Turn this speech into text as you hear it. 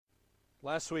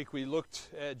Last week we looked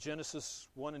at Genesis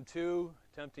 1 and 2,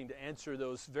 attempting to answer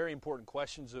those very important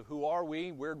questions of who are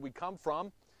we, where did we come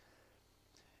from.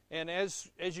 And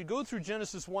as you go through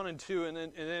Genesis 1 and 2 and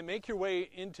then make your way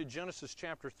into Genesis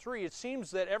chapter 3, it seems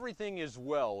that everything is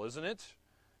well, isn't it?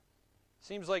 It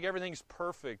seems like everything's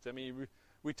perfect. I mean,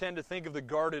 we tend to think of the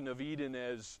Garden of Eden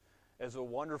as a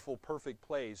wonderful, perfect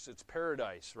place. It's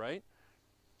paradise, right?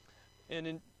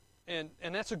 And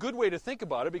that's a good way to think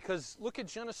about it, because look at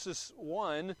Genesis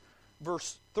 1,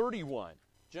 verse 31.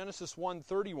 Genesis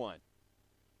 1:31. It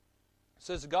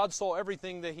says, God saw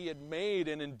everything that he had made,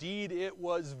 and indeed it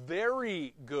was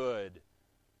very good.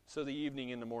 So the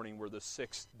evening and the morning were the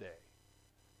sixth day.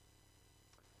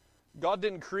 God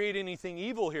didn't create anything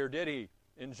evil here, did he,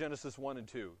 in Genesis 1 and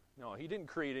 2? No, he didn't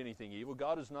create anything evil.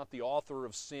 God is not the author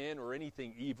of sin or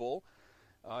anything evil.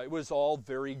 It was all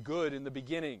very good in the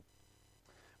beginning.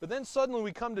 But then suddenly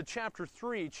we come to chapter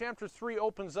 3. Chapter 3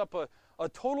 opens up a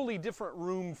totally different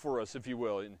room for us, if you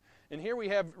will. And here we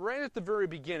have, right at the very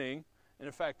beginning, and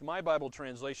in fact, my Bible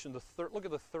translation, look at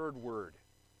the third word.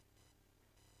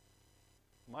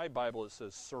 My Bible, it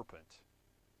says serpent.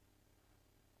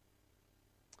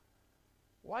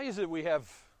 Why is it we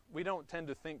don't tend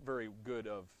to think very good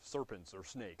of serpents or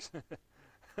snakes?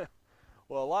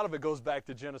 Well, a lot of it goes back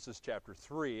to Genesis chapter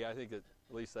 3. I think at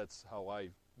least that's how I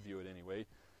view it anyway.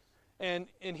 And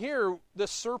here,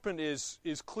 this serpent is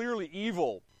clearly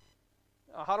evil.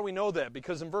 How do we know that?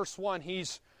 Because in verse 1,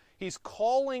 he's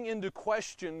calling into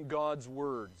question God's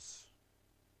words.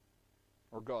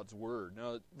 Or God's word.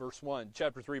 Now, verse 1,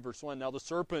 chapter 3, verse 1. Now the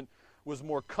serpent was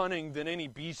more cunning than any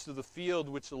beast of the field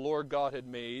which the Lord God had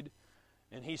made.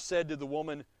 And he said to the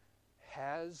woman,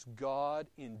 has God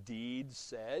indeed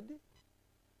said?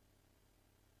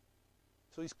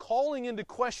 So he's calling into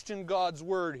question God's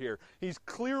word here. He's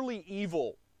clearly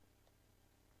evil.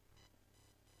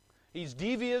 He's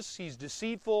devious, he's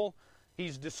deceitful,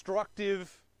 he's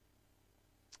destructive.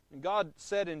 And God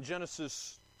said in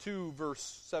Genesis 2,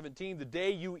 verse 17, the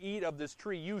day you eat of this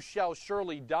tree, you shall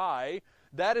surely die.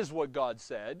 That is what God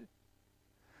said.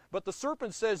 But the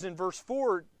serpent says in verse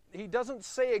 4, he doesn't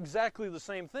say exactly the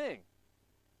same thing.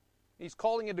 He's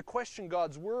calling into question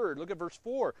God's word. Look at verse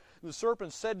 4. The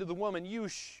serpent said to the woman,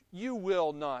 you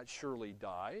will not surely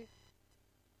die.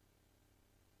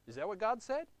 Is that what God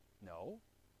said? No,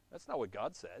 that's not what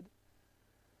God said.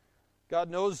 God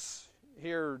knows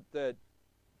here that,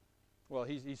 well,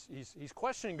 he's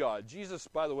questioning God. Jesus,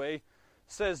 by the way,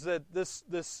 says that this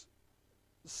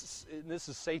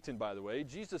is Satan, by the way.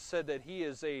 Jesus said that he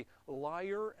is a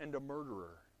liar and a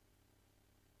murderer.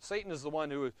 Satan is the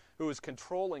one who is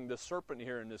controlling the serpent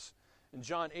here in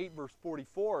John 8, verse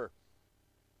 44.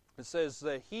 It says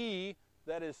that he,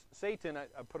 that is Satan, I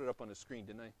put it up on the screen,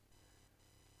 didn't I?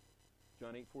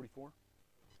 John 8:44?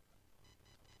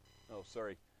 Oh,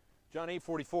 sorry. John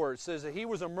 8:44, it says that he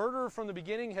was a murderer from the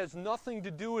beginning, has nothing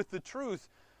to do with the truth,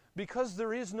 because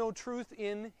there is no truth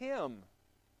in him.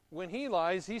 When he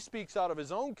lies, he speaks out of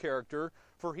his own character,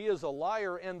 for he is a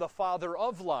liar and the father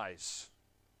of lies.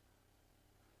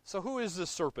 So who is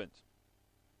this serpent?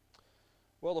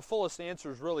 Well, the fullest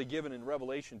answer is really given in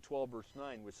Revelation 12, verse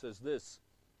 9, which says this.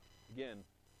 Again,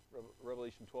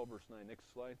 Revelation 12, verse 9.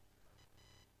 Next slide.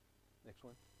 Next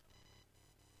one.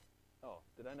 Oh,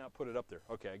 did I not put it up there?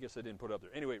 Okay, I guess I didn't put it up there.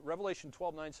 Anyway, Revelation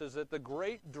 12:9 says that the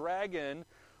great dragon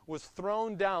was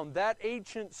thrown down, that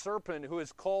ancient serpent who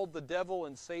is called the devil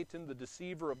and Satan, the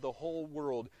deceiver of the whole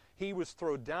world. He was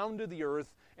thrown down to the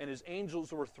earth, and his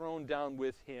angels were thrown down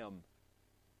with him.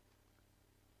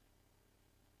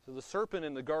 So the serpent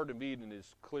in the Garden of Eden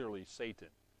is clearly Satan.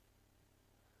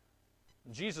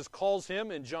 Jesus calls him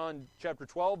in John chapter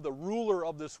 12 the ruler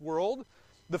of this world.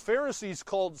 The Pharisees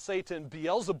called Satan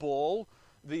Beelzebul,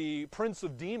 the prince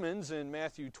of demons, in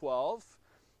Matthew 12.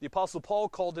 The Apostle Paul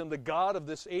called him the god of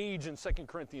this age in 2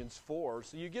 Corinthians 4.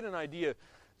 So you get an idea,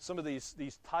 some of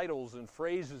these titles and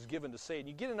phrases given to Satan,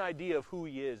 you get an idea of who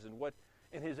he is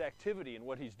and his activity and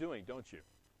what he's doing, don't you?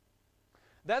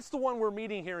 That's the one we're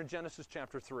meeting here in Genesis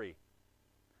chapter 3.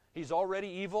 He's already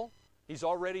evil. He's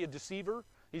already a deceiver.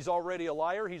 He's already a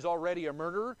liar. He's already a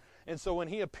murderer. And so when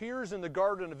he appears in the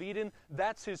Garden of Eden,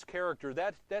 that's his character.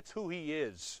 That's who he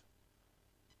is.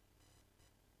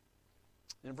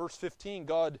 In verse 15,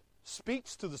 God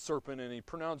speaks to the serpent and he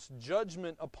pronounced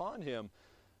judgment upon him.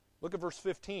 Look at verse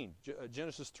 15,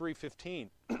 Genesis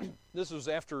 3:15. This was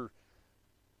after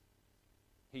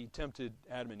he tempted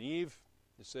Adam and Eve.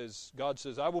 It says, God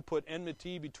says, I will put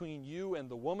enmity between you and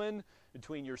the woman,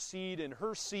 between your seed and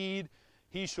her seed.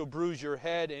 He shall bruise your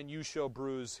head, and you shall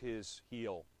bruise his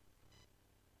heel.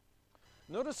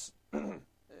 Notice,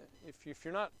 if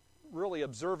you're not really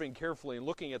observing carefully and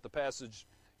looking at the passage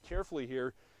carefully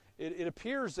here, it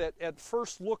appears that at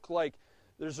first look like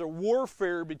there's a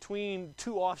warfare between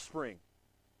two offspring.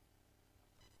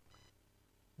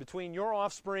 Between your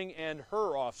offspring and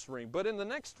her offspring. But in the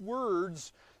next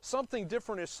words, something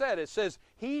different is said. It says,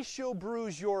 he shall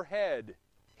bruise your head.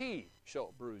 He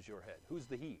shall bruise your head. Who's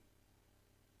the he?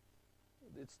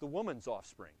 It's the woman's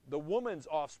offspring. The woman's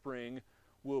offspring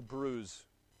will bruise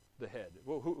the head.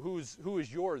 Well, who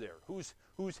is your there?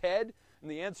 Whose head? And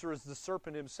the answer is the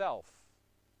serpent himself.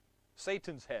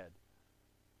 Satan's head.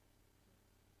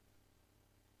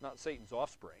 Not Satan's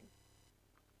offspring.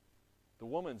 The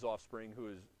woman's offspring who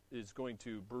is going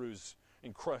to bruise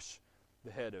and crush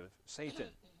the head of Satan.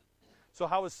 So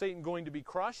how is Satan going to be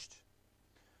crushed?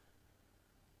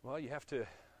 Well, you have to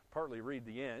partly read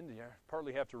the end. You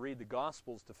partly have to read the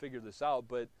Gospels to figure this out.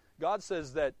 But God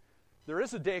says that there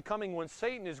is a day coming when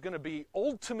Satan is going to be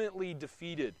ultimately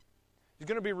defeated. He's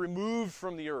going to be removed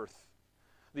from the earth.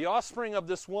 The offspring of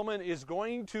this woman is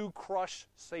going to crush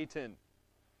Satan.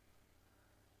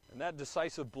 And that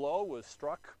decisive blow was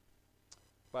struck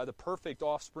by the perfect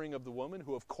offspring of the woman,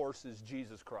 who of course is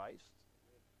Jesus Christ.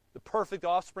 The perfect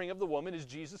offspring of the woman is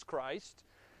Jesus Christ.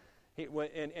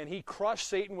 He crushed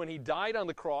Satan when he died on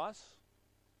the cross.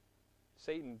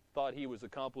 Satan thought he was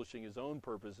accomplishing his own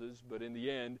purposes, but in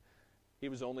the end, he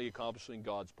was only accomplishing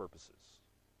God's purposes.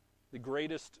 The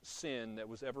greatest sin that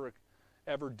was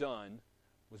ever done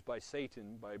was by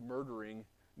Satan, by murdering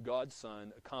God's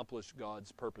Son, accomplish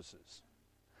God's purposes.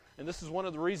 And this is one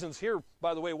of the reasons here,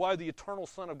 by the way, why the eternal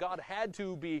Son of God had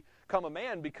to become a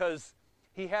man, because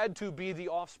he had to be the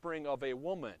offspring of a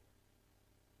woman.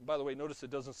 And by the way, notice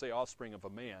it doesn't say offspring of a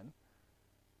man.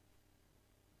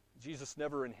 Jesus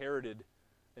never inherited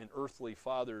an earthly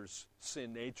father's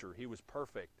sin nature. He was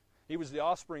perfect. He was the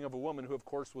offspring of a woman who, of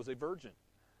course, was a virgin.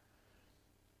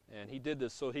 And he did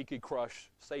this so he could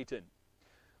crush Satan.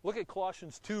 Look at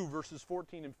Colossians 2, verses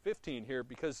 14 and 15 here,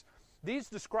 because these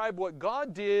describe what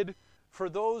God did for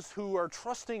those who are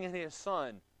trusting in his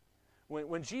Son.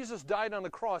 When Jesus died on the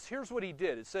cross, here's what he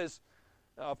did. It says,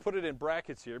 I'll put it in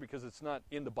brackets here because it's not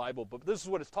in the Bible, but this is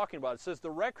what it's talking about. It says,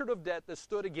 the record of debt that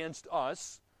stood against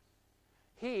us,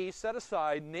 he set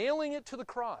aside, nailing it to the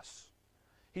cross.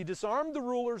 He disarmed the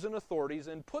rulers and authorities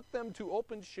and put them to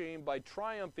open shame by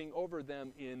triumphing over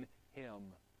them in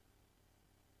him.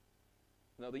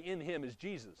 Now, the in him is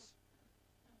Jesus.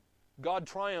 God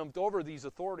triumphed over these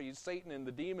authorities, Satan and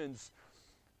the demons,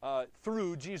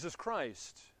 through Jesus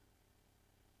Christ.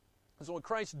 And so when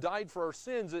Christ died for our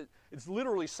sins, it's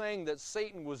literally saying that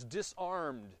Satan was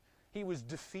disarmed. He was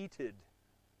defeated.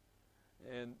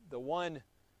 And the one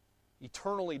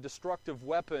eternally destructive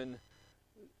weapon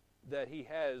that he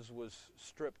has was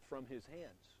stripped from his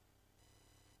hands.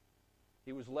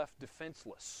 He was left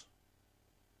defenseless.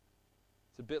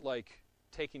 It's a bit like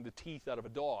taking the teeth out of a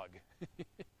dog.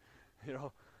 You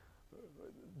know,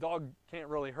 dog can't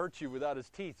really hurt you without his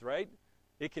teeth, right?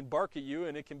 It can bark at you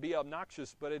and it can be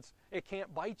obnoxious, but it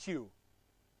can't bite you.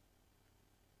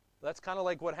 That's kind of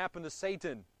like what happened to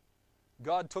Satan.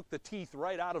 God took the teeth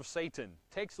right out of Satan,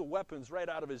 takes the weapons right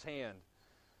out of his hand.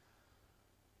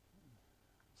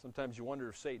 Sometimes you wonder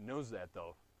if Satan knows that,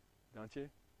 though, don't you?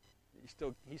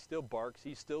 He still barks.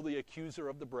 He's still the accuser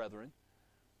of the brethren.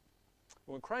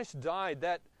 When Christ died,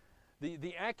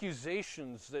 the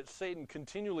accusations that Satan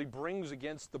continually brings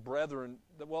against the brethren,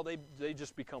 well, they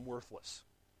just become worthless.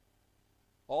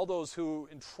 All those who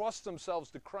entrust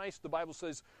themselves to Christ, the Bible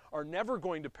says, are never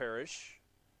going to perish.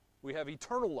 We have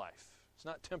eternal life. It's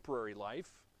not temporary life.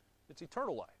 It's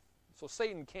eternal life. So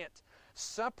Satan can't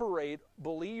separate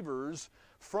believers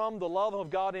from the love of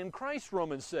God in Christ,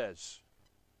 Romans says.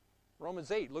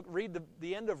 Romans 8. Read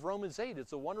the end of Romans 8.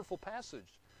 It's a wonderful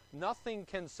passage. Nothing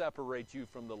can separate you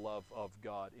from the love of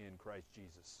God in Christ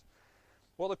Jesus.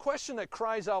 Well, the question that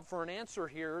cries out for an answer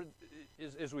here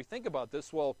is, as we think about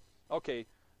this, well, okay,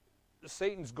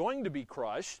 Satan's going to be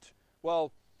crushed.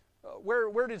 Well,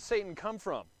 where did Satan come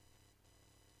from?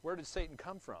 Where did Satan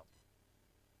come from?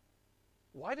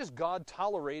 Why does God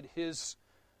tolerate his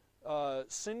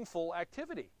sinful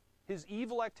activity, his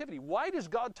evil activity? Why does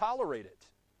God tolerate it?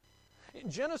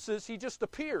 In Genesis, he just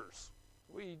appears.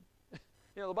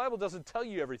 The Bible doesn't tell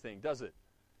you everything, does it?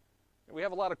 We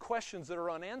have a lot of questions that are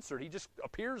unanswered. He just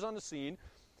appears on the scene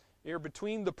here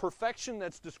between the perfection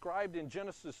that's described in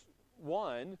Genesis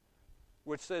 1,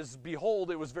 which says,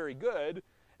 behold, it was very good,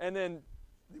 and then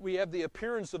we have the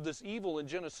appearance of this evil in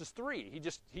Genesis 3.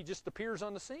 He just appears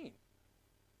on the scene.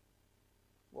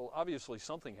 Well, obviously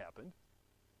something happened.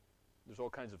 There's all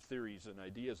kinds of theories and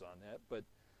ideas on that, but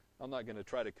I'm not going to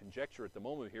try to conjecture at the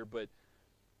moment here, but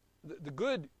The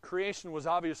good creation was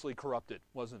obviously corrupted,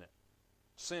 wasn't it?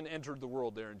 Sin entered the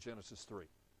world there in Genesis 3.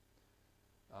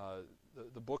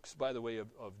 The books, by the way,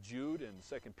 of Jude and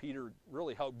 2 Peter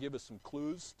really help give us some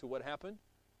clues to what happened.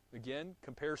 Again,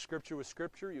 compare Scripture with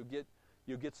Scripture.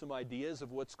 You'll get some ideas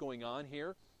of what's going on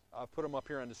here. I'll put them up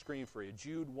here on the screen for you.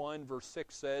 Jude 1 verse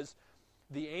 6 says,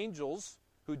 "The angels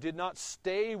who did not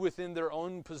stay within their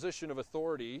own position of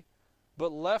authority,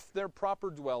 but left their proper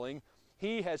dwelling,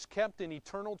 he has kept in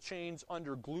eternal chains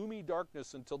under gloomy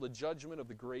darkness until the judgment of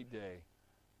the great day."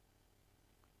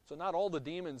 So not all the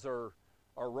demons are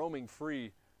roaming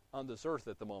free on this earth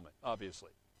at the moment,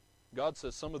 obviously. God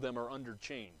says some of them are under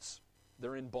chains.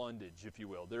 They're in bondage, if you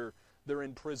will. They're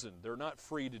in prison. They're not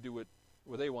free to do what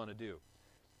they want to do.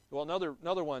 Well,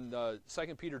 another one,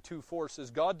 2 Peter 2:4 says,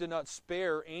 "God did not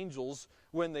spare angels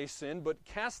when they sinned, but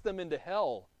cast them into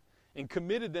hell and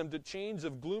committed them to chains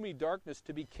of gloomy darkness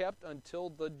to be kept until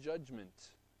the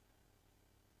judgment."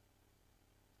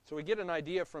 So we get an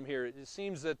idea from here. It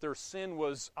seems that their sin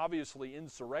was obviously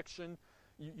insurrection.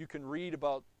 You can read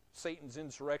about Satan's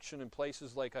insurrection in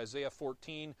places like Isaiah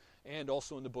 14 and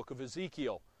also in the book of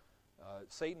Ezekiel.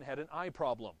 Satan had an eye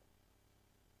problem.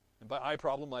 And by eye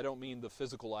problem, I don't mean the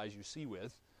physical eyes you see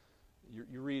with.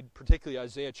 You read particularly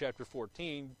Isaiah chapter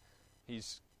 14,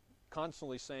 he's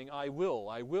constantly saying, I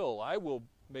will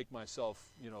make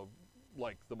myself,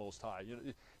 like the Most High.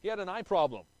 He had an eye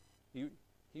problem.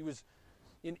 He was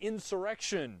in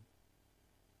insurrection.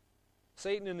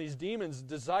 Satan and these demons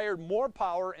desired more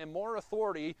power and more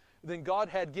authority than God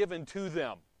had given to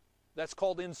them. That's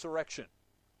called insurrection.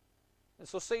 And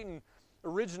so Satan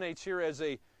originates here as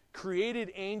a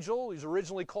created angel. He's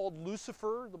originally called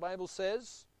Lucifer, the Bible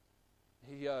says.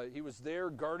 He was there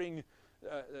guarding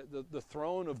the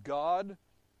throne of God.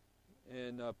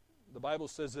 And the Bible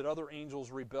says that other angels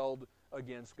rebelled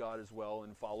against God as well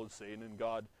and followed Satan, and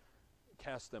God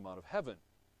cast them out of heaven.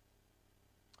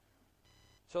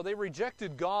 So they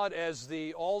rejected God as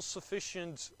the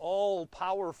all-sufficient,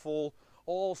 all-powerful,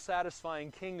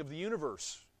 all-satisfying King of the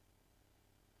universe.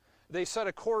 They set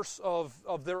a course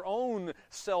of their own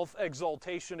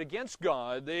self-exaltation against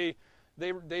God. They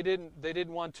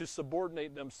didn't want to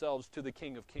subordinate themselves to the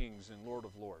King of Kings and Lord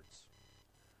of Lords.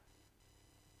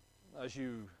 As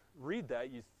you read that,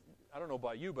 I don't know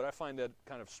about you, but I find that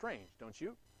kind of strange, don't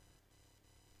you?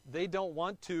 They don't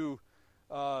want to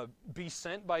be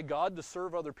sent by God to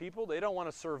serve other people. They don't want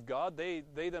to serve God.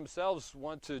 They themselves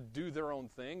want to do their own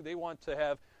thing. They want to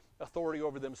have authority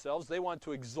over themselves. They want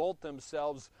to exalt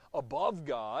themselves above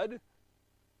God.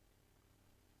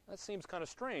 That seems kind of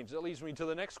strange. That leads me to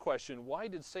the next question. Why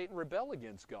did Satan rebel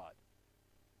against God?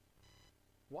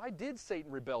 Why did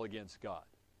Satan rebel against God?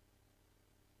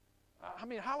 I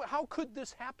mean, how could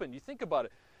this happen? You think about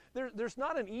it. There's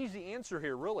not an easy answer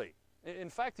here, really. In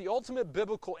fact, the ultimate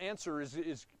biblical answer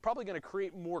is probably going to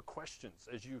create more questions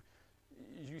as you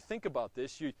think about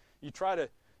this. You try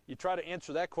to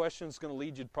answer that question, it's going to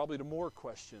lead you probably to more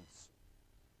questions.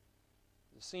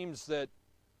 It seems that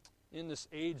in this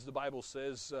age, the Bible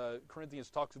says,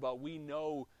 Corinthians talks about, we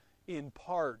know in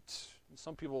part. And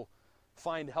some people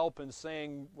find help in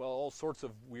saying, well, all sorts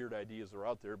of weird ideas are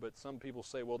out there, but some people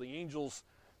say, well, the angels,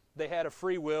 they had a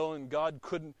free will, and God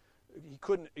couldn't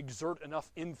exert enough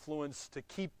influence to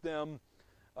keep them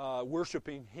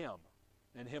worshiping Him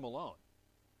and Him alone.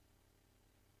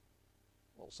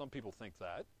 Well, some people think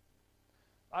that.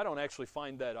 I don't actually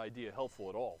find that idea helpful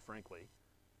at all, frankly.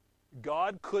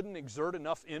 God couldn't exert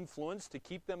enough influence to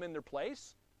keep them in their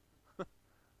place?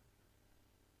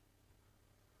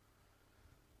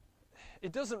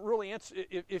 It doesn't really answer,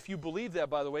 if you believe that,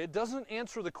 by the way, it doesn't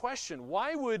answer the question.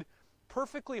 Why would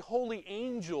perfectly holy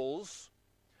angels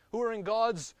who are in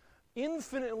God's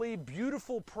infinitely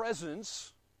beautiful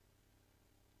presence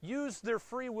use their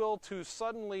free will to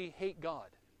suddenly hate God?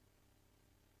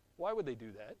 Why would they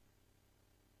do that?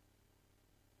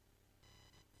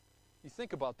 You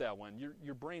think about that one,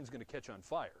 your brain's going to catch on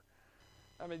fire.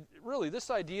 I mean, really,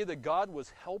 this idea that God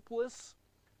was helpless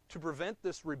to prevent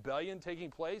this rebellion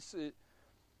taking place,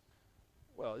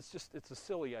 it's a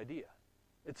silly idea.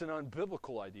 It's an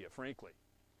unbiblical idea, frankly.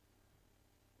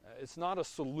 It's not a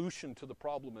solution to the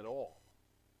problem at all.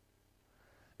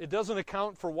 It doesn't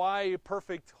account for why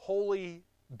perfect, holy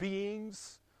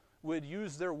beings would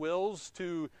use their wills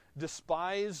to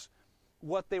despise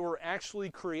what they were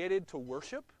actually created to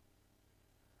worship.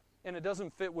 And it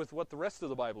doesn't fit with what the rest of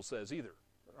the Bible says either.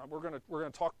 We're going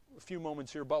to talk a few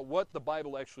moments here about what the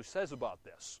Bible actually says about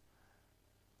this.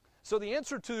 So the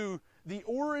answer to the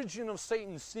origin of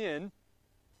Satan's sin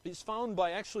is found by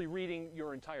actually reading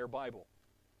your entire Bible.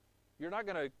 You're not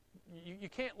going to, you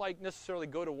can't necessarily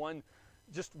go to one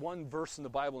just one verse in the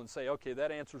Bible and say, okay,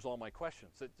 that answers all my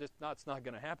questions. It's not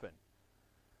going to happen.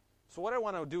 So what I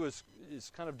want to do is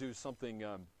kind of do something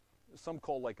some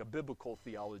call like a biblical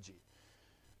theology.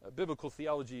 Biblical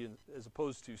theology as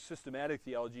opposed to systematic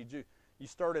theology. You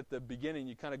start at the beginning,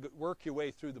 you kind of work your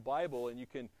way through the Bible, and you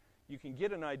can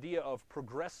get an idea of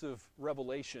progressive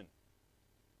revelation.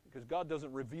 Because God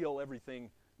doesn't reveal everything,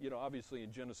 obviously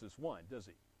in Genesis 1, does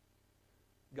he?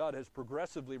 God has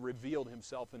progressively revealed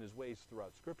himself and his ways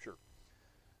throughout Scripture.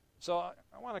 So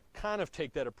I want to kind of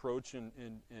take that approach and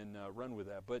run with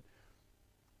that. But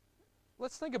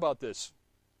let's think about this.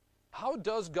 How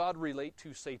does God relate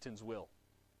to Satan's will?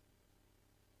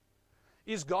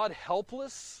 Is God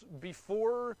helpless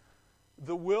before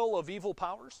the will of evil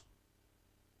powers?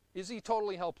 Is he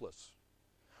totally helpless?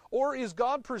 Or is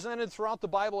God presented throughout the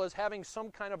Bible as having some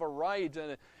kind of a right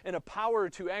and a power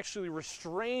to actually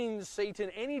restrain Satan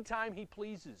anytime he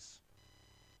pleases?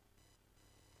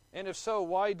 And if so,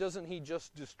 why doesn't he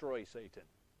just destroy Satan?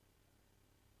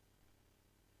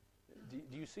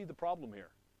 Do you see the problem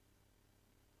here?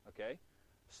 Okay?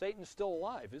 Satan's still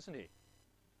alive, isn't he?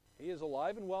 He is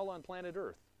alive and well on planet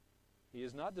Earth. He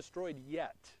is not destroyed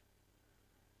yet.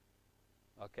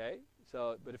 Okay?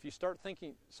 So, but if you start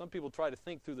thinking, some people try to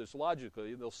think through this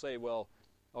logically. They'll say, well,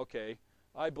 okay,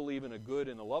 I believe in a good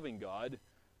and a loving God.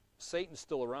 Satan's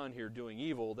still around here doing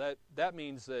evil. That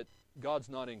means that God's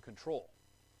not in control.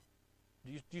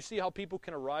 Do you see how people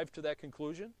can arrive to that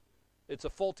conclusion? It's a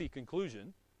faulty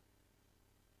conclusion,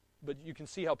 but you can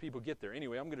see how people get there.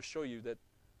 Anyway, I'm going to show you that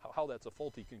how that's a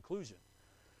faulty conclusion.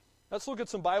 Let's look at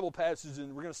some Bible passages,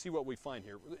 and we're going to see what we find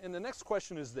here. And the next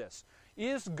question is this.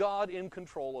 Is God in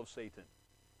control of Satan?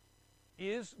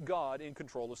 Is God in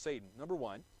control of Satan? Number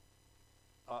one,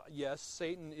 yes,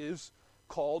 Satan is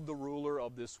called the ruler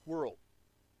of this world.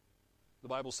 The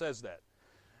Bible says that.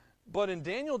 But in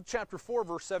Daniel chapter 4,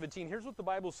 verse 17, here's what the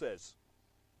Bible says.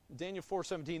 Daniel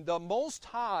 4:17, the Most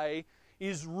High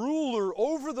is ruler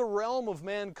over the realm of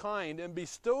mankind and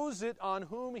bestows it on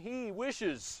whom he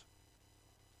wishes.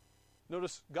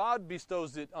 Notice, God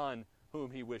bestows it on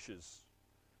whom he wishes.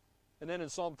 And then in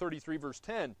Psalm 33, verse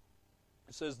 10,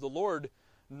 it says, the Lord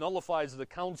nullifies the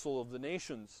counsel of the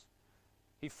nations.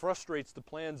 He frustrates the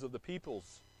plans of the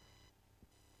peoples.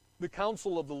 The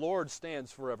counsel of the Lord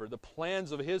stands forever, the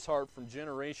plans of his heart from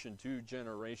generation to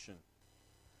generation.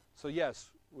 So yes,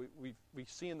 we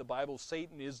see in the Bible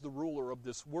Satan is the ruler of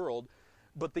this world,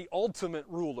 but the ultimate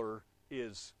ruler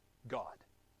is God.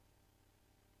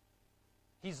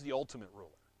 He's the ultimate ruler.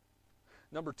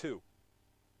 Number two,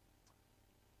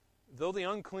 though the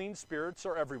unclean spirits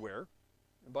are everywhere,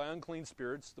 and by unclean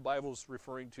spirits, the Bible is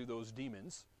referring to those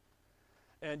demons,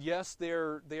 and yes, they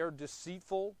are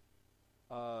deceitful,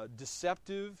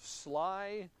 deceptive,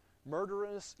 sly,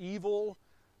 murderous, evil.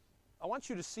 I want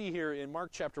you to see here in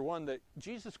Mark chapter 1 that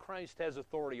Jesus Christ has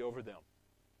authority over them.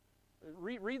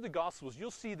 Read the Gospels. You'll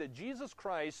see that Jesus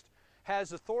Christ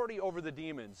has authority over the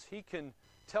demons. He can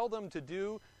tell them to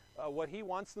do what he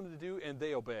wants them to do, and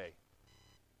they obey.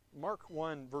 Mark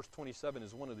 1, verse 27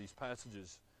 is one of these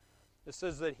passages. It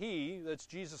says that he, that's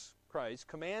Jesus Christ,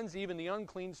 commands even the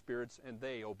unclean spirits, and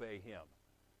they obey him.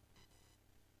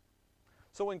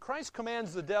 So when Christ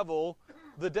commands the devil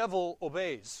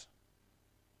obeys.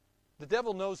 The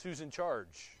devil knows who's in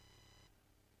charge.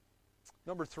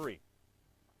 Number three.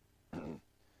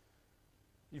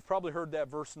 You've probably heard that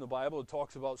verse in the Bible. It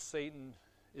talks about Satan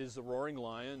is the roaring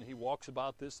lion. He walks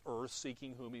about this earth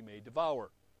seeking whom he may devour.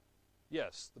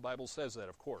 Yes, the Bible says that,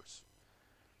 of course.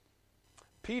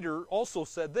 Peter also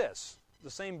said this. The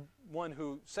same one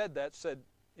who said that said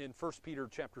in 1 Peter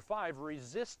chapter 5,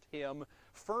 resist him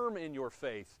firm in your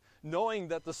faith, knowing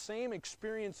that the same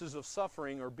experiences of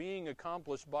suffering are being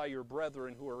accomplished by your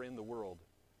brethren who are in the world.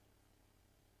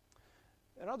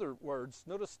 In other words,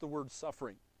 notice the word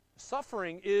suffering.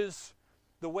 Suffering is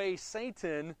the way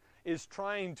Satan is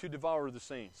trying to devour the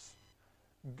saints.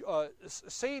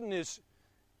 Satan is,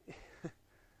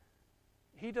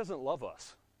 he doesn't love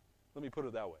us. Let me put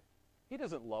it that way. He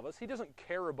doesn't love us. He doesn't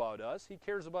care about us. He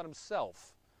cares about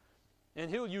himself. And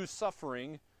he'll use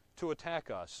suffering to attack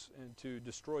us and to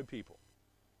destroy people.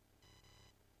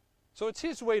 So it's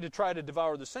his way to try to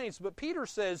devour the saints. But Peter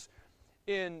says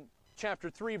in chapter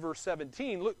 3, verse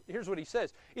 17, look, here's what he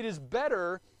says. It is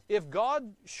better if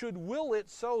God should will it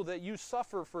so that you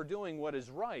suffer for doing what is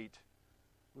right,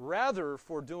 rather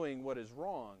for doing what is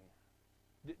wrong.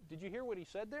 Did you hear what he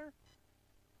said there?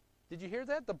 Did you hear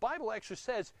that? The Bible actually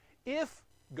says, if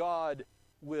God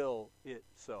will it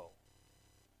so.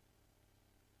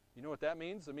 You know what that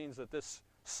means? It means that this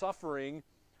suffering,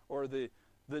 or the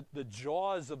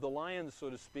jaws of the lion, so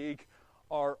to speak,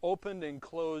 are opened and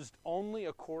closed only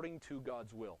according to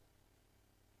God's will.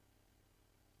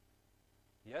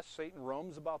 Yes, Satan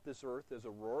roams about this earth as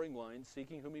a roaring lion,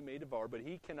 seeking whom he may devour, but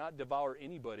he cannot devour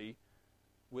anybody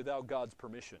without God's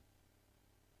permission.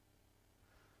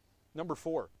 Number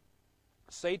 4,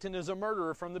 Satan is a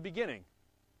murderer from the beginning.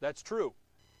 That's true.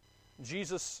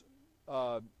 Jesus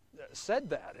said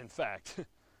that, in fact.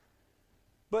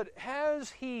 But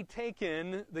has he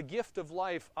taken the gift of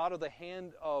life out of the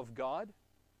hand of God?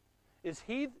 Is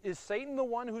Satan the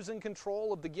one who's in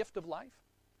control of the gift of life?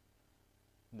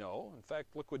 No. In fact,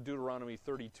 look what Deuteronomy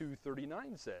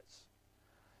 32:39 says.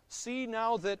 See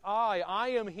now that I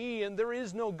am he, and there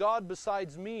is no God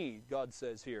besides me, God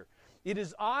says here. It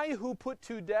is I who put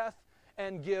to death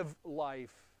and give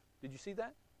life. Did you see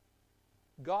that?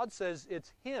 God says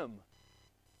it's him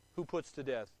who puts to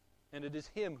death, and it is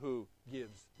him who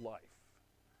gives life.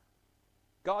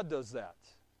 God does that,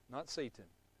 not Satan.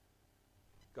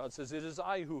 God says, it is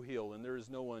I who heal, and there is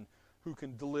no one who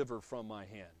can deliver from my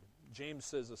hand. James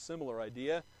says a similar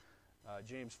idea.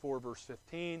 James 4, verse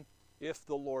 15, if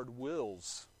the Lord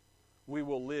wills, we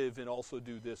will live and also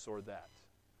do this or that.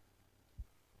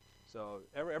 So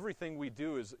everything we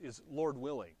do is Lord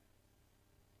willing.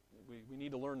 We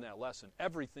need to learn that lesson.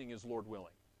 Everything is Lord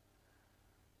willing.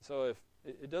 So if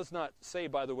it does not say,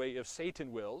 by the way, if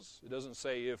Satan wills. It doesn't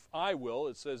say if I will.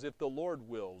 It says if the Lord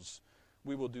wills,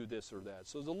 we will do this or that.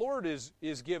 So the Lord is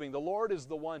giving. The Lord is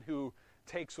the one who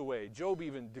takes away. Job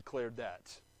even declared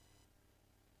that.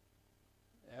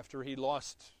 After he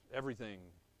lost everything,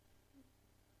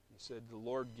 he said, the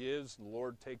Lord gives, the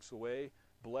Lord takes away.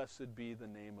 Blessed be the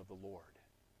name of the Lord.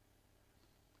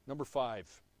 Number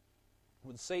 5,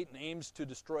 when Satan aims to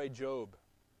destroy Job,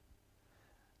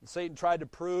 and Satan tried to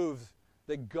prove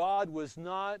that God was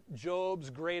not Job's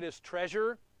greatest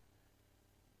treasure,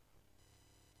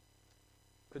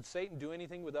 could Satan do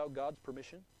anything without God's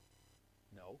permission?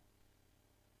 No.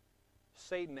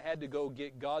 Satan had to go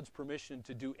get God's permission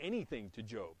to do anything to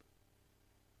Job.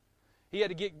 He had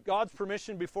to get God's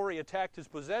permission before he attacked his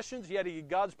possessions. He had to get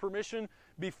God's permission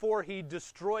before he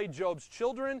destroyed Job's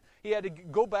children. He had to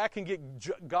go back and get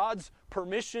God's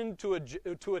permission to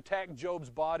attack Job's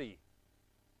body.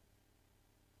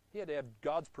 He had to have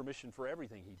God's permission for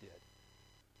everything he did.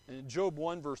 And in Job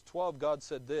 1, verse 12, God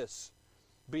said this,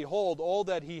 behold, all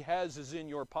that he has is in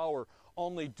your power,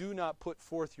 only do not put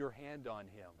forth your hand on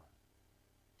him.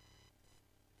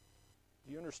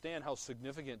 Do you understand how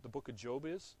significant the book of Job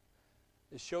is?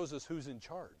 It shows us who's in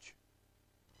charge.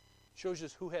 It shows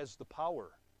us who has the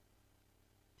power.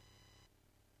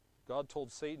 God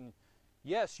told Satan,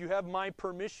 yes, you have my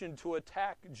permission to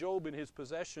attack Job and his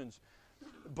possessions,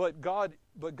 but God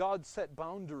set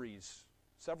boundaries.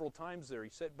 Several times there he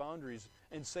set boundaries,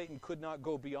 and Satan could not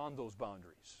go beyond those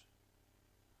boundaries.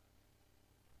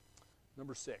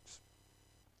 Number 6,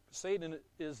 Satan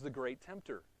is the great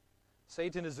tempter.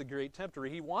 Satan is the great tempter.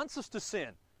 He wants us to sin.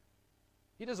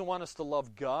 He doesn't want us to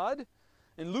love God.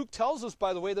 And Luke tells us,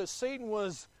 by the way, that Satan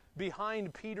was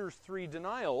behind Peter's 3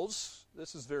 denials.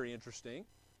 This is very interesting.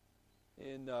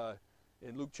 In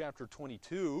Luke chapter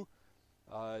 22,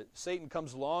 Satan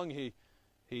comes along.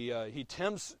 He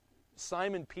tempts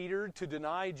Simon Peter to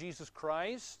deny Jesus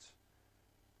Christ.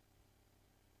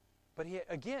 But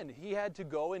he had to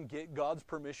go and get God's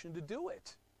permission to do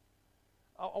it.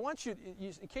 I want you,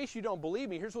 in case you don't believe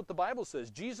me, here's what the Bible says.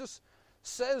 Jesus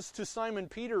says to Simon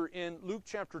Peter in Luke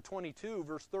chapter 22,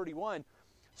 verse 31,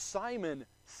 Simon,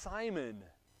 Simon,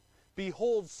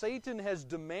 behold, Satan has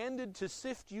demanded to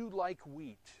sift you like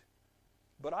wheat.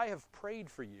 But I have prayed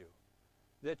for you,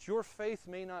 that your faith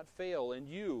may not fail, and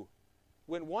you,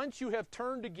 when once you have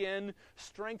turned again,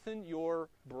 strengthen your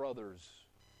brothers.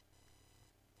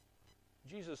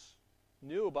 Jesus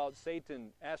knew about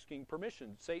Satan asking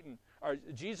permission.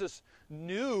 Jesus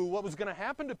knew what was going to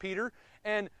happen to Peter,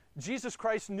 and Jesus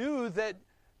Christ knew that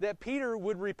Peter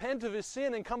would repent of his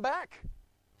sin and come back.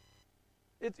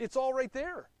 It's all right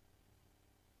there.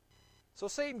 So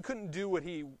Satan couldn't do what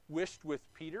he wished with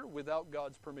Peter without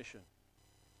God's permission.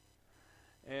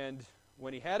 And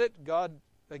when he had it, God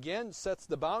again sets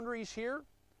the boundaries here.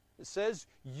 It says,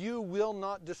 you will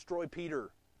not destroy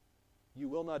Peter. You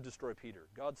will not destroy Peter.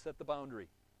 God set the boundary.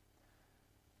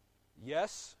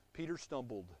 Yes, Peter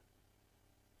stumbled.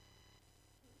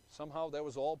 Somehow that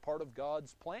was all part of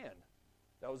God's plan.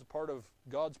 That was a part of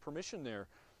God's permission there.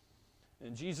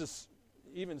 And Jesus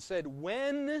even said,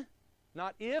 when,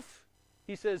 not if.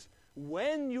 He says,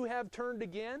 when you have turned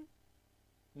again,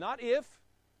 not if.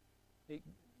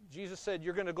 Jesus said,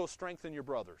 you're going to go strengthen your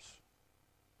brothers.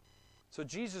 So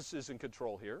Jesus is in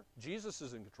control here. Jesus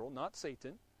is in control, not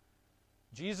Satan.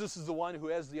 Jesus is the one who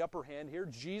has the upper hand here.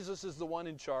 Jesus is the one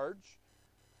in charge.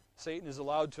 Satan is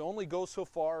allowed to only go so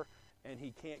far, and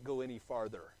he can't go any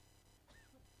farther.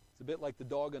 It's a bit like the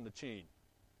dog on the chain.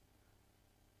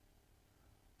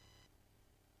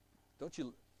 Don't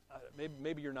you,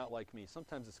 maybe you're not like me.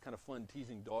 Sometimes it's kind of fun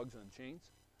teasing dogs on chains.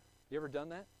 You ever done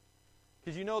that?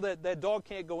 Because you know that dog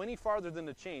can't go any farther than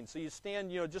the chain. So you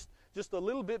stand, just a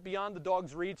little bit beyond the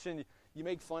dog's reach, and you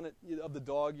make fun of the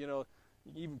dog, You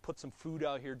even put some food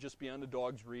out here just beyond the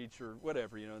dog's reach or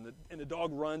whatever, and the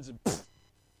dog runs and pfft,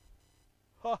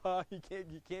 ha ha, you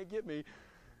can't get me.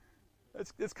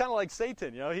 It's kind of like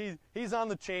Satan, he's on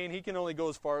the chain. He can only go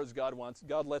as far as God wants.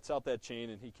 God lets out that chain,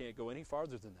 and he can't go any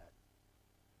farther than that.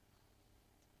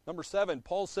 Number 7,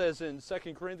 Paul says in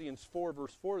 2 Corinthians 4,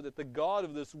 verse 4, that the God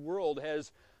of this world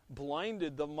has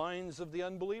blinded the minds of the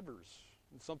unbelievers.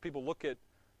 And some people look at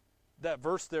that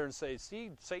verse there and say,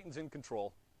 see, Satan's in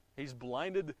control. He's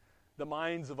blinded the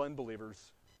minds of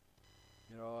unbelievers.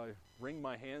 I wring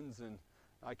my hands and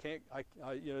I can't,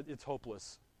 it's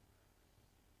hopeless.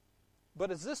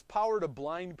 But is this power to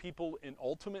blind people an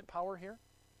ultimate power here?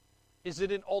 Is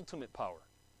it an ultimate power?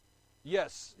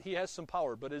 Yes, he has some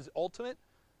power, but is it ultimate?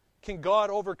 Can God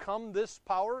overcome this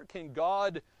power? Can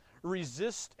God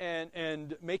resist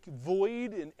and make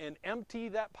void and empty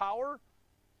that power?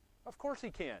 Of course he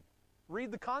can.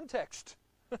 Read the context.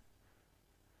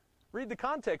 Read the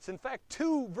context. In fact,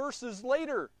 2 verses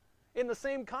later in the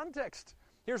same context,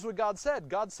 here's what God said.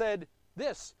 God said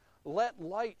this, let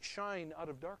light shine out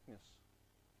of darkness.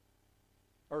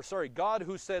 God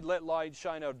who said, let light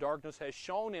shine out of darkness, has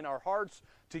shone in our hearts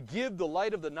to give the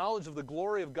light of the knowledge of the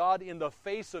glory of God in the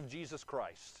face of Jesus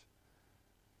Christ.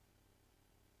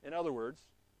 In other words,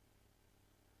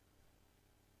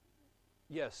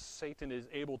 yes, Satan is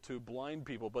able to blind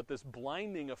people, but this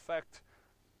blinding effect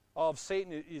of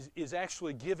Satan is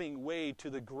actually giving way to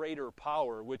the greater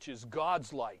power, which is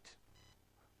God's light.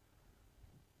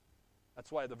 That's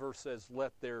why the verse says,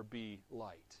 let there be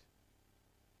light.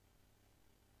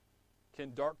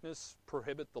 Can darkness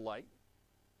prohibit the light?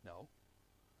 No.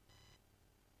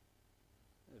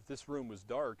 If this room was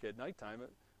dark at nighttime,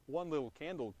 one little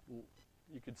candle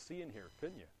you could see in here,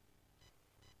 couldn't you?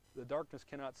 The darkness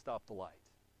cannot stop the light.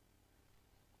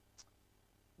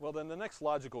 Well, then the next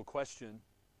logical question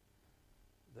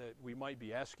that we might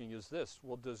be asking is this.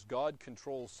 Well, does God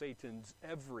control Satan's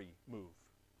every move?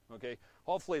 Okay?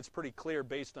 Hopefully it's pretty clear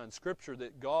based on Scripture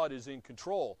that God is in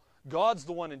control. God's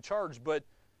the one in charge, but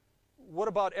what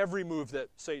about every move that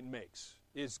Satan makes?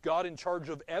 Is God in charge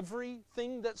of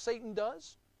everything that Satan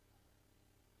does?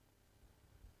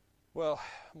 Well,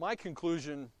 my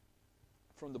conclusion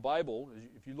from the Bible,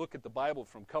 if you look at the Bible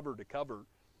from cover to cover,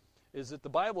 is that the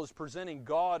Bible is presenting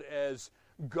God as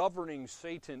governing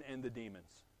Satan and the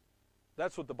demons.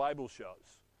 That's what the Bible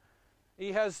shows.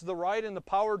 He has the right and the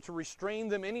power to restrain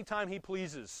them anytime he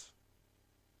pleases.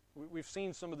 We've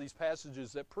seen some of these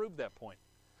passages that prove that point.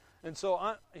 And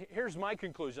so here's my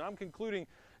conclusion. I'm concluding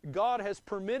God has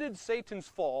permitted Satan's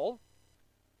fall.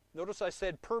 Notice I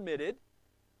said permitted.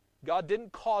 God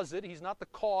didn't cause it. He's not the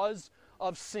cause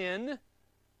of sin.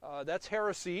 That's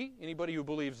heresy, anybody who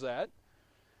believes that.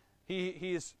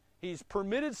 He's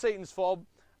permitted Satan's fall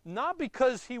not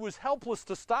because he was helpless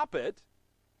to stop it.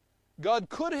 God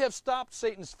could have stopped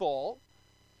Satan's fall,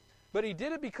 but he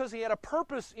did it because he had a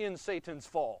purpose in Satan's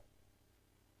fall.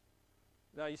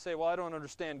 Now you say, well, I don't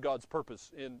understand God's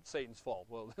purpose in Satan's fall.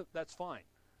 Well, that's fine.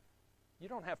 You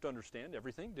don't have to understand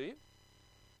everything, do you?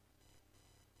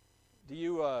 Do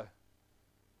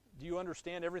you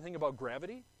understand everything about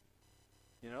gravity?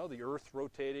 The earth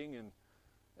rotating and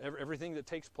everything that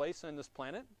takes place on this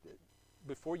planet?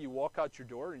 Before you walk out your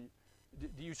door,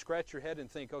 do you scratch your head and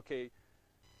think, okay,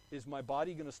 is my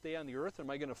body going to stay on the earth or am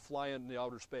I going to fly into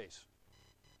outer space?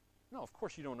 No, of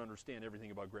course you don't understand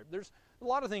everything about gravity. There's a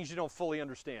lot of things you don't fully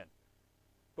understand,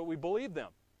 but we believe them.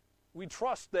 We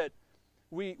trust that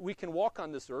we can walk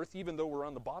on this earth even though we're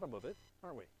on the bottom of it,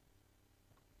 aren't we?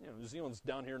 New Zealand's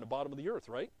down here in the bottom of the earth,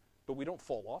 right? But we don't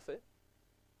fall off it.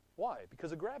 Why?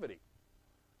 Because of gravity.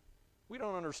 We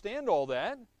don't understand all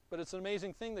that, but it's an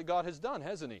amazing thing that God has done,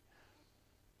 hasn't he?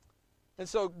 And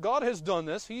so God has done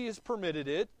this. He has permitted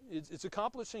it. It's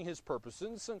accomplishing his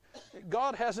purposes. And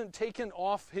God hasn't taken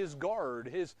off his guard.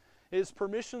 His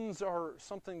permissions are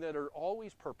something that are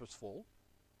always purposeful.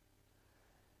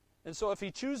 And so if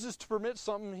he chooses to permit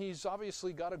something, he's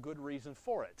obviously got a good reason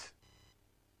for it.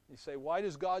 You say, why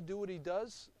does God do what he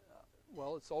does?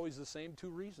 Well, it's always the same 2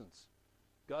 reasons.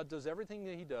 God does everything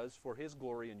that he does for his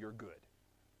glory and your good.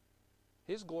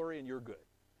 His glory and your good.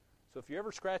 So if you're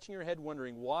ever scratching your head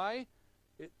wondering why,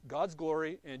 God's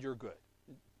glory and your good.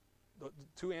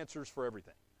 two answers for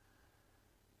everything.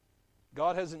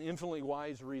 God has an infinitely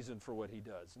wise reason for what he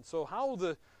does. And so how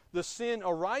the sin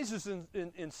arises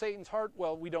in Satan's heart,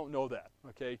 well, we don't know that,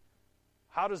 okay?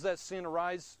 How does that sin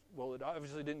arise? Well, it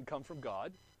obviously didn't come from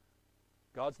God.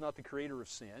 God's not the creator of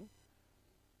sin.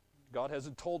 God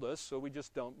hasn't told us, so we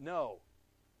just don't know.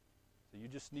 So you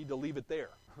just need to leave it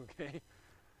there, okay?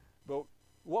 But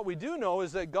what we do know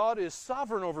is that God is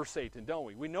sovereign over Satan, don't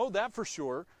we? We know that for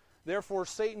sure. Therefore,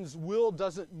 Satan's will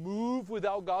doesn't move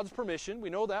without God's permission. We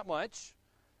know that much.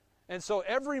 And so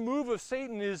every move of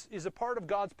Satan is a part of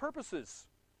God's purposes.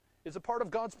 It's a part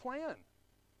of God's plan.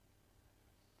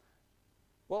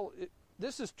 Well,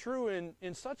 this is true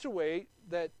in such a way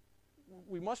that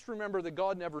we must remember that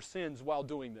God never sins while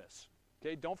doing this.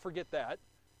 Okay, don't forget that.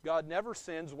 God never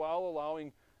sins while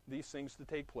allowing these things to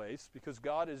take place, because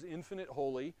God is infinite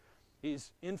holy.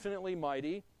 He's infinitely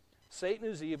mighty. Satan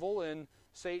is evil, and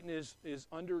Satan is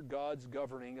under God's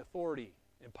governing authority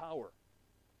and power.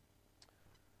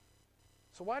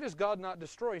 So why does God not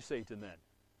destroy Satan then?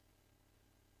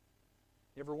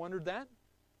 You ever wondered that?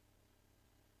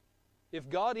 If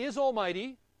God is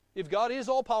almighty, if God is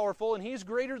all-powerful, and he's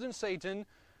greater than Satan,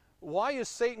 why is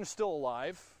Satan still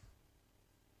alive?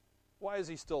 Why is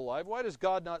he still alive? Why does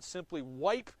God not simply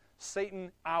wipe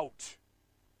Satan out?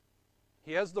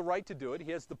 He has the right to do it.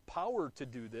 He has the power to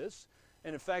do this.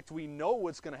 And in fact, we know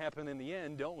what's going to happen in the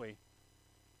end, don't we?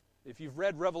 If you've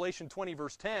read Revelation 20,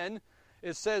 verse 10,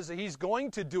 it says that he's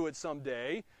going to do it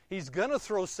someday. He's going to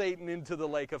throw Satan into the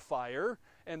lake of fire,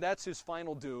 and that's his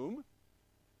final doom.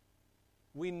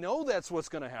 We know that's what's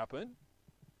going to happen.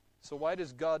 So why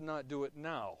does God not do it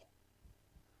now?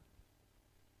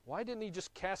 Why didn't he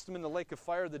just cast him in the lake of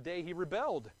fire the day he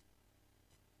rebelled?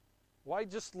 Why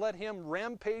just let him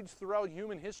rampage throughout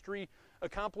human history,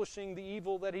 accomplishing the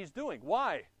evil that he's doing?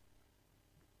 Why?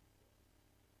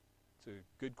 It's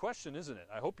a good question, isn't it?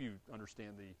 I hope you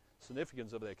understand the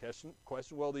significance of that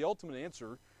question. Well, the ultimate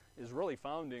answer is really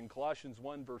found in Colossians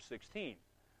 1, verse 16,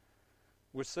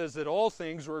 which says that all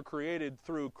things were created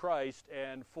through Christ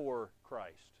and for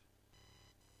Christ.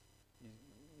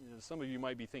 Some of you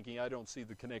might be thinking, I don't see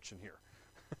the connection here.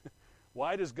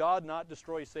 Why does God not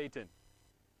destroy Satan?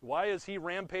 Why is he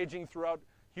rampaging throughout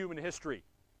human history?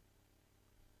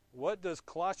 What does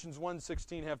Colossians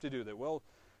 1:16 have to do with it? Well,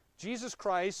 Jesus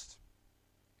Christ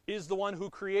is the one who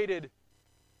created,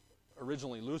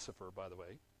 originally Lucifer, by the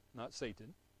way, not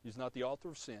Satan. He's not the author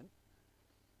of sin.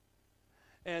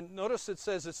 And notice it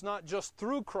says it's not just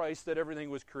through Christ that everything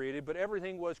was created, but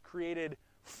everything was created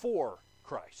for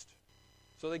Christ.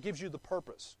 So that gives you the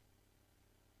purpose.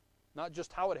 Not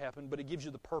just how it happened, but it gives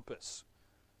you the purpose.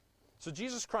 So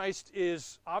Jesus Christ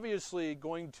is obviously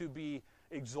going to be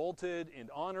exalted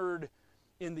and honored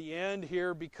in the end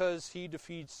here because he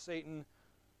defeats Satan.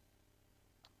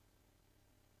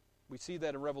 We see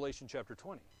that in Revelation chapter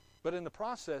 20. But in the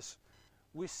process,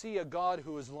 we see a God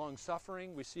who is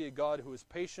long-suffering. We see a God who is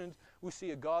patient. We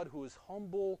see a God who is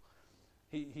humble.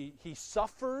 He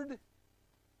suffered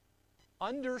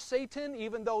under Satan,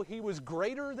 even though he was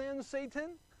greater than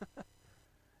Satan.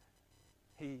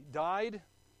 He died.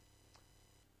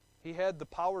 He had the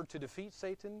power to defeat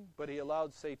Satan, but he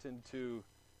allowed Satan to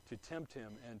tempt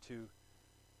him and to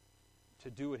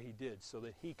do what he did so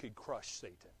that he could crush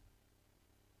Satan.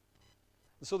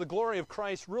 And so the glory of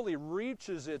Christ really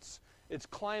reaches its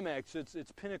climax,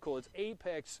 its pinnacle, its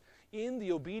apex in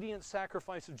the obedient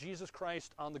sacrifice of Jesus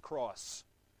Christ on the cross.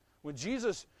 When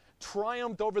Jesus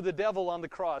triumphed over the devil on the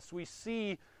cross, we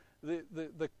see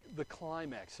the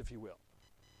climax, if you will.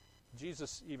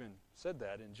 Jesus even said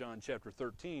that in John chapter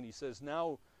 13. He says,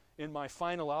 "Now in my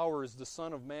final hour is the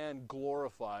Son of Man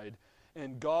glorified,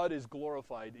 and God is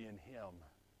glorified in him."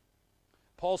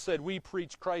 Paul said, "We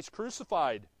preach Christ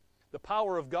crucified, the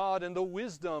power of God and the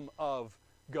wisdom of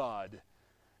God."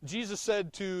 Jesus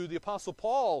said to the Apostle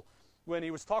Paul, when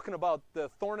he was talking about the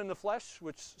thorn in the flesh,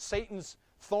 which Satan's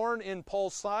thorn in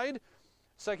Paul's side,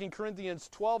 2 Corinthians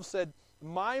 12 said,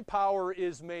 "My power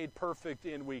is made perfect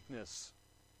in weakness."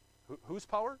 Whose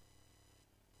power?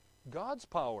 God's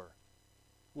power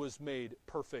was made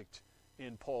perfect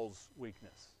in Paul's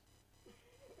weakness.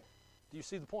 Do you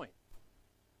see the point?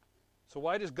 So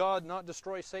why does God not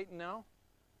destroy Satan now?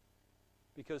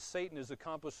 Because Satan is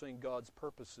accomplishing God's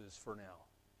purposes for now,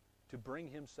 to bring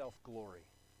himself glory.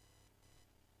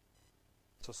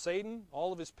 So Satan,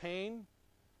 all of his pain,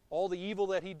 all the evil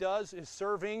that he does is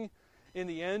serving in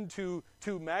the end to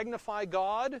magnify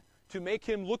God, to make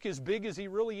him look as big as he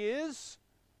really is,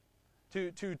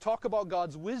 to talk about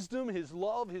God's wisdom, his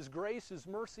love, his grace, his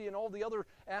mercy, and all the other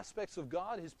aspects of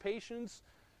God, his patience.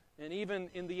 And even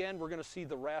in the end, we're going to see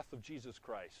the wrath of Jesus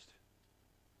Christ.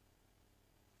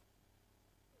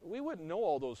 We wouldn't know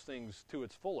all those things to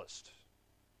its fullest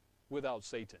without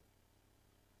Satan.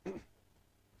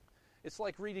 It's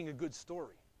like reading a good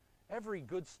story. Every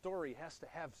good story has to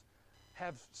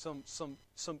have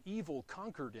some evil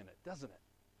conquered in it, doesn't it?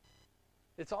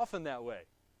 It's often that way,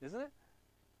 isn't it?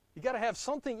 You got to have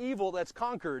something evil that's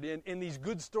conquered in these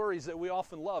good stories that we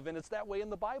often love, and it's that way in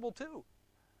the Bible too.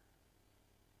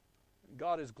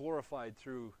 God is glorified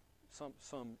through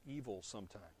some evil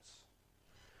sometimes.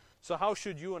 So how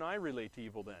should you and I relate to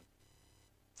evil then?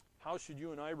 How should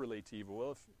you and I relate to evil?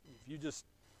 Well, if you just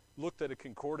looked at a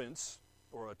concordance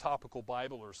or a topical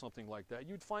Bible or something like that,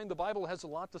 you'd find the Bible has a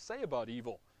lot to say about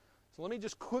evil. So let me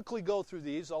just quickly go through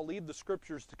these. I'll leave the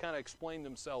scriptures to kind of explain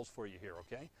themselves for you here,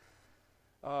 okay?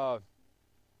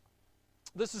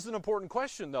 This is an important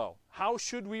question, though. How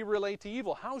should we relate to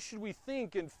evil? How should we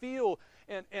think and feel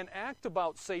and act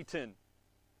about Satan?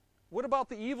 What about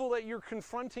the evil that you're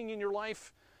confronting in your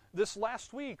life this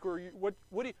last week? Or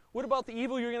what about the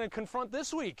evil you're going to confront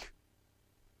this week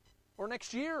or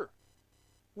next year?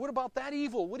 What about that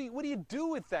evil? What do you do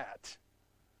with that?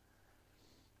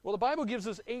 Well, the Bible gives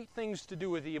us 8 things to do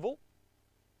with evil.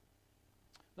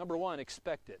 Number 1,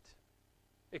 expect it.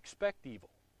 Expect evil.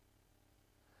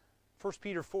 1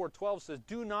 Peter 4:12 says,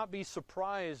 "Do not be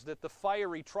surprised at the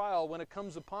fiery trial when it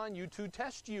comes upon you to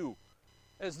test you,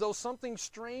 as though something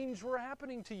strange were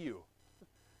happening to you."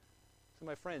 So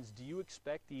my friends, do you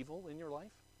expect evil in your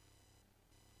life?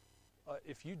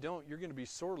 If you don't, you're going to be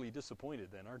sorely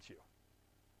disappointed then, aren't you?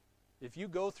 If you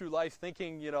go through life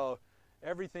thinking,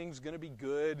 everything's going to be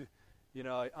good,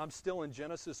 I'm still in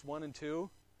Genesis 1 and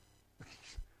 2.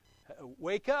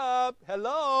 Wake up!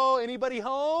 Hello? Anybody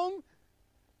home?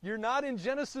 You're not in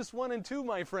Genesis 1 and 2,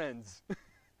 my friends.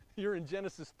 You're in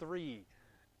Genesis 3.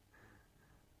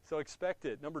 So expect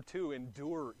it. Number 2,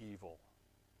 endure evil.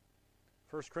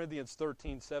 1 Corinthians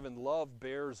 13:7, love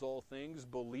bears all things,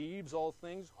 believes all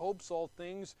things, hopes all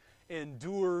things,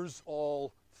 endures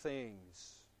all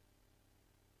things.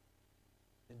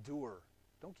 Endure.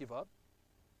 Don't give up.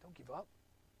 Don't give up.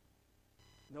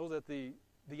 Know that the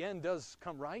end does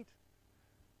come right.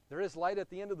 There is light at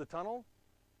the end of the tunnel,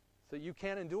 so you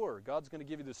can endure. God's going to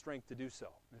give you the strength to do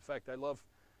so. In fact, I love,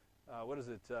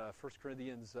 1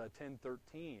 Corinthians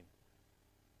 10:13.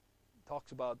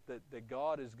 Talks about that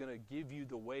God is going to give you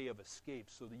the way of escape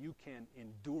so that you can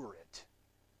endure it.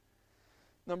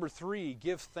 Number 3,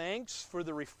 give thanks for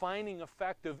the refining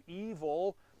effect of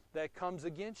evil that comes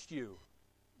against you.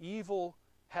 Evil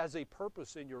has a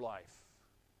purpose in your life.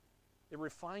 It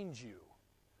refines you.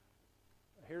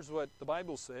 Here's what the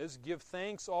Bible says: give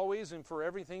thanks always and for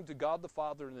everything to God the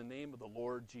Father in the name of the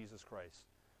Lord Jesus Christ.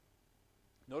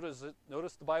 Notice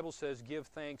the Bible says give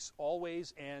thanks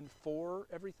always and for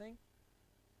everything.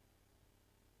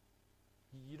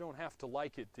 You don't have to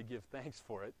like it to give thanks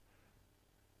for it.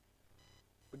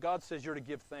 But God says you're to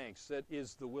give thanks. That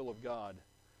is the will of God.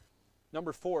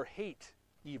 Number 4, hate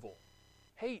evil.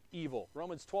 Hate evil.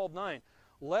 Romans 12:9.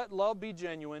 Let love be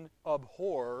genuine,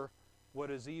 abhor what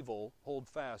is evil, hold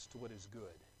fast to what is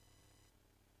good.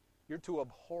 You're to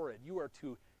abhor it. You are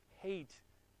to hate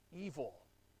evil.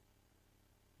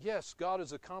 Yes, God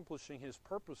is accomplishing His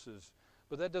purposes,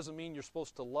 but that doesn't mean you're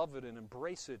supposed to love it and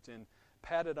embrace it and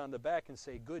pat it on the back and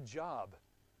say, good job.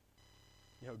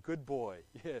 Good boy.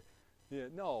 Yeah.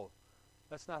 No,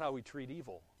 that's not how we treat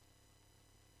evil.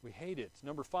 We hate it.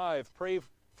 Number 5, pray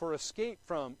for escape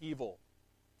from evil.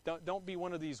 Don't be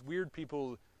one of these weird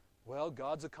people, well,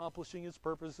 God's accomplishing His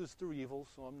purposes through evil,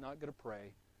 so I'm not going to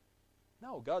pray.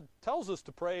 No, God tells us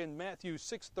to pray in Matthew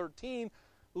 6:13,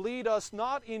 lead us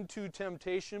not into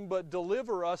temptation, but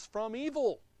deliver us from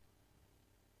evil.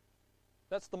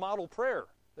 That's the model prayer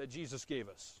that Jesus gave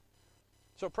us.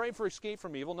 So pray for escape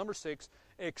from evil. Number 6,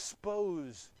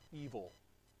 expose evil.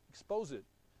 Expose it.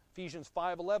 Ephesians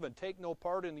 5:11, take no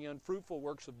part in the unfruitful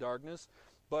works of darkness,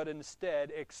 but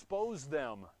instead expose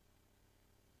them.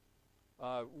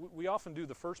 We often do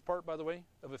the first part, by the way,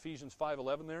 of Ephesians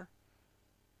 5:11 there.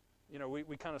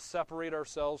 We kind of separate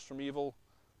ourselves from evil,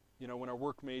 when our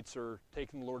workmates are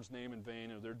taking the Lord's name in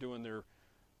vain, or they're doing their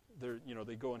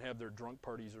they go and have their drunk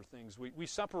parties or things. We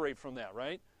separate from that,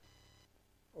 right?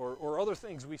 Or other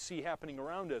things we see happening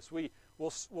around us.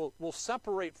 We'll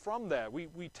separate from that.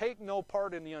 We take no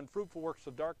part in the unfruitful works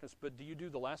of darkness, but do you do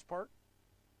the last part?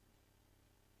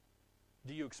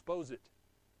 Do you expose it?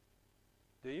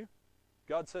 Do you?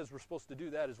 God says we're supposed to do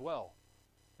that as well.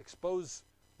 Expose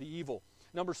the evil.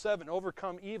 Number 7,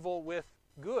 overcome evil with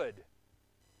good.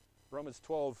 Romans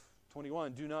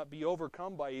 12:21, do not be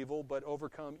overcome by evil, but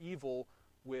overcome evil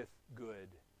with good.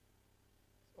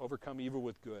 Overcome evil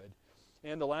with good.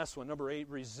 And the last one, number 8,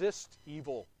 resist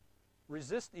evil.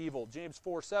 Resist evil. James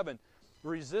 4:7.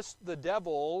 Resist the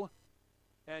devil,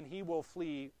 and he will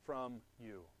flee from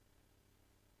you.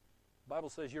 The Bible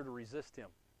says you're to resist him.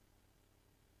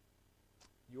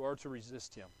 You are to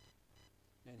resist him,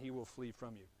 and he will flee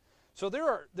from you. So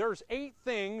there's 8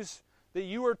 things that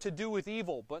you are to do with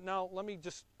evil. But now let me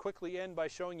just quickly end by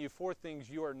showing you 4 things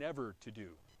you are never to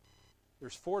do.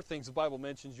 There's 4 things the Bible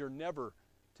mentions you're never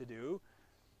to do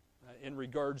in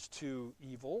regards to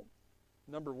evil.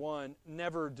 Number 1,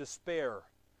 never despair.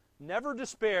 Never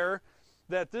despair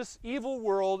that this evil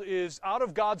world is out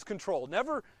of God's control.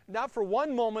 Never, not for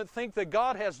one moment, think that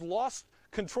God has lost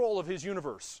control of his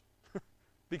universe,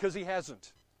 because he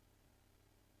hasn't.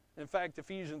 In fact,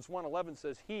 Ephesians 1:11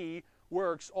 says, he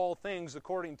works all things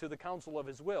according to the counsel of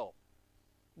his will.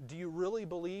 Do you really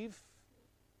believe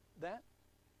that?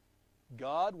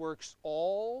 God works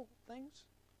all things?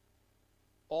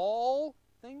 All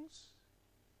things?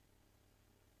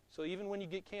 So even when you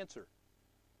get cancer,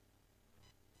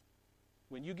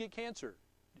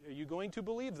 are you going to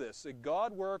believe this? That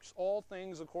God works all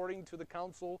things according to the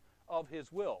counsel of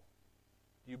his will.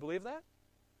 Do you believe that?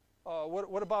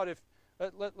 What about if,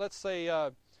 let's say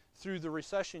through the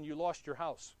recession you lost your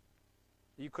house.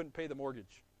 You couldn't pay the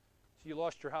mortgage. So you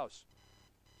lost your house.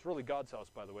 It's really God's house,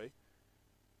 by the way.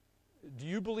 Do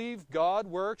you believe God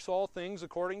works all things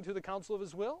according to the counsel of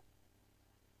his will?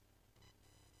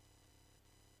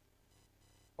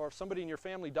 Or if somebody in your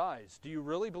family dies, do you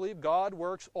really believe God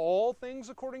works all things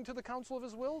according to the counsel of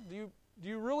his will? Do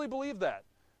you really believe that?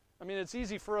 I mean, it's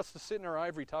easy for us to sit in our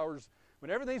ivory towers when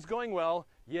everything's going well.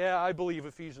 Yeah, I believe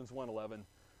Ephesians 1:11.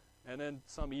 And then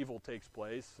some evil takes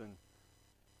place, and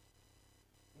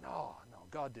no,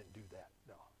 God didn't do that.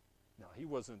 No, he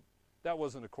wasn't. That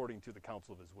wasn't according to the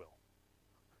counsel of his will.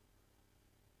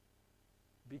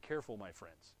 Be careful, my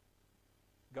friends.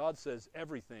 God says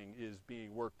everything is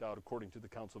being worked out according to the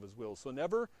counsel of his will. So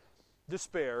never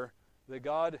despair that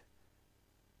God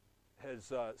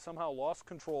has somehow lost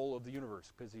control of the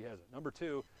universe, because he hasn't. Number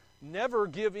 2, never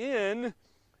give in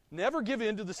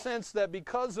to the sense that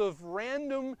because of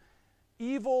random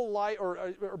evil light,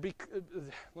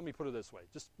 let me put it this way,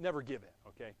 just never give in,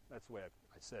 okay? That's the way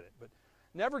I said it, but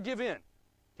never give in,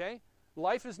 okay?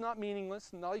 Life is not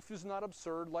meaningless. Life is not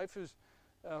absurd. Life is,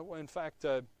 in fact,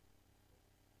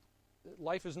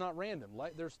 life is not random.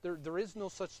 There is no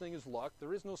such thing as luck.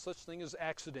 There is no such thing as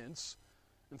accidents.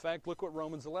 In fact, look what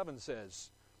Romans 11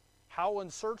 says. How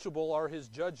unsearchable are his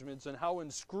judgments, and how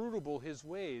inscrutable his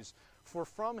ways. For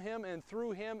from him and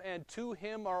through him and to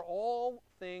him are all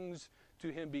things. To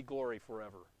him be glory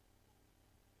forever.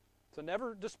 So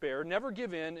never despair, never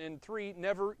give in. And 3,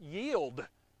 never yield.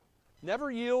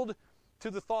 Never yield to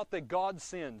the thought that God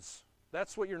sins.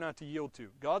 That's what you're not to yield to.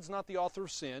 God's not the author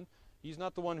of sin. He's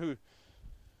not the one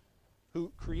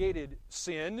who created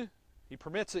sin. He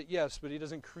permits it, yes, but he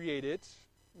doesn't create it.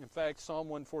 In fact, Psalm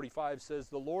 145 says,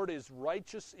 the Lord is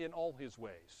righteous in all his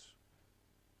ways.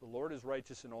 The Lord is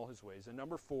righteous in all his ways. And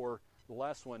number 4, the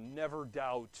last one, never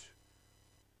doubt.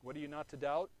 What are you not to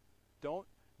doubt?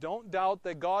 Don't doubt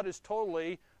that God is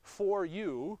totally for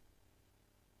you.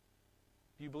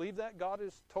 Do you believe that God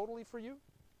is totally for you?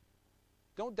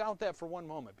 Don't doubt that for one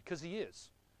moment, because he is.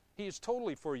 He is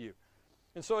totally for you.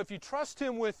 And so if you trust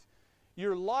him with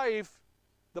your life,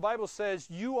 the Bible says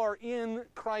you are in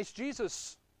Christ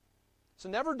Jesus. So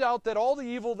never doubt that all the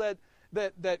evil that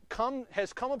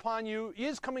has come upon you,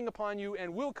 is coming upon you,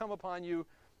 and will come upon you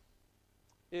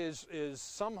is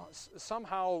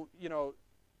somehow,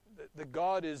 that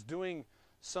God is doing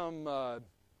some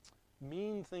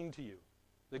mean thing to you.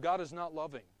 That God is not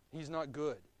loving. He's not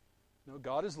good. No,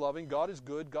 God is loving. God is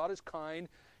good. God is kind.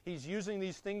 He's using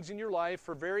these things in your life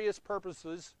for various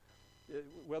purposes,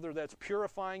 whether that's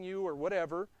purifying you or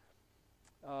whatever.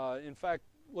 In fact,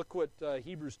 look what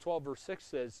Hebrews 12 verse 6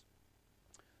 says.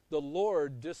 The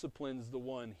Lord disciplines the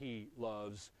one he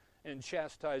loves and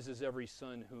chastises every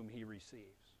son whom he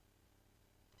receives.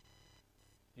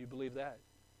 Do you believe that?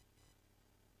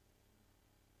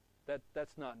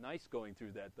 That's not nice going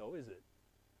through that, though, is it?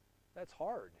 That's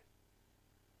hard.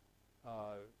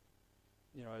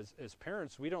 As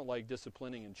parents, we don't like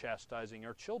disciplining and chastising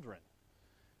our children.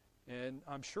 And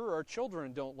I'm sure our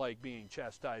children don't like being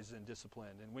chastised and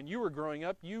disciplined. And when you were growing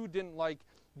up, you didn't like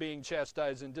being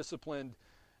chastised and disciplined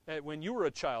when you were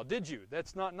a child, did you?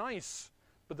 That's not nice.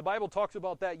 But the Bible talks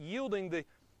about that yielding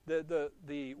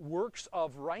the works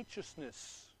of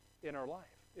righteousness in our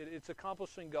life. It's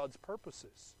accomplishing God's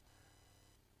purposes.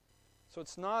 So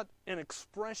it's not an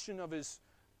expression of his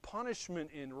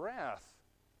punishment in wrath.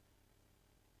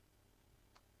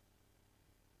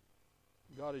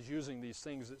 God is using these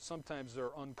things that sometimes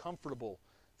are uncomfortable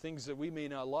things that we may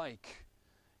not like,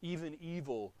 even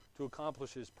evil, to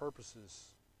accomplish His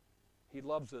purposes. He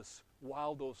loves us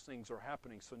while those things are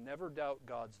happening. So never doubt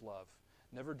God's love.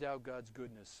 Never doubt God's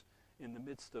goodness in the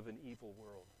midst of an evil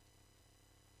world.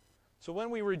 So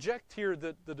when we reject here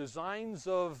the designs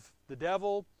of the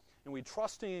devil and we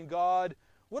trusting in God,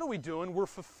 what are we doing? We're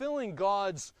fulfilling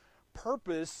God's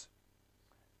purpose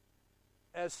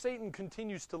as Satan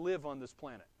continues to live on this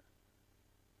planet.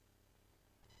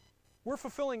 We're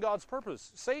fulfilling God's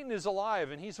purpose. Satan is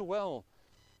alive and he's well,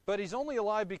 but he's only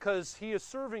alive because he is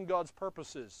serving God's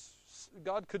purposes.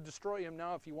 God could destroy him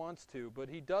now if he wants to, but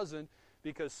he doesn't,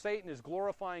 because Satan is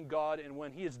glorifying God, and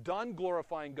when he is done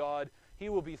glorifying God, he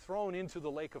will be thrown into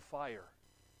the lake of fire.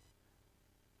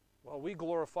 While we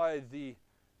glorify the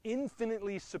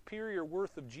infinitely superior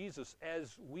worth of Jesus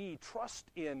as we trust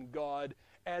in God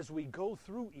as we go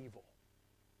through evil.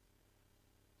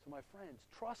 So my friends,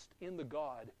 trust in the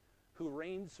God who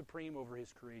reigns supreme over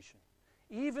His creation.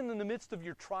 Even in the midst of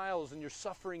your trials and your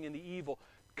suffering and the evil,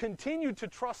 continue to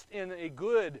trust in a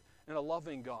good and a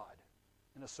loving God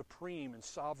and a supreme and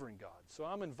sovereign God. So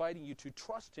I'm inviting you to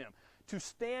trust Him, to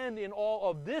stand in awe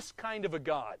of this kind of a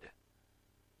God,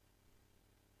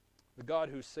 the God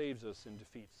who saves us and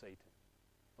defeats Satan.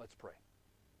 Let's pray.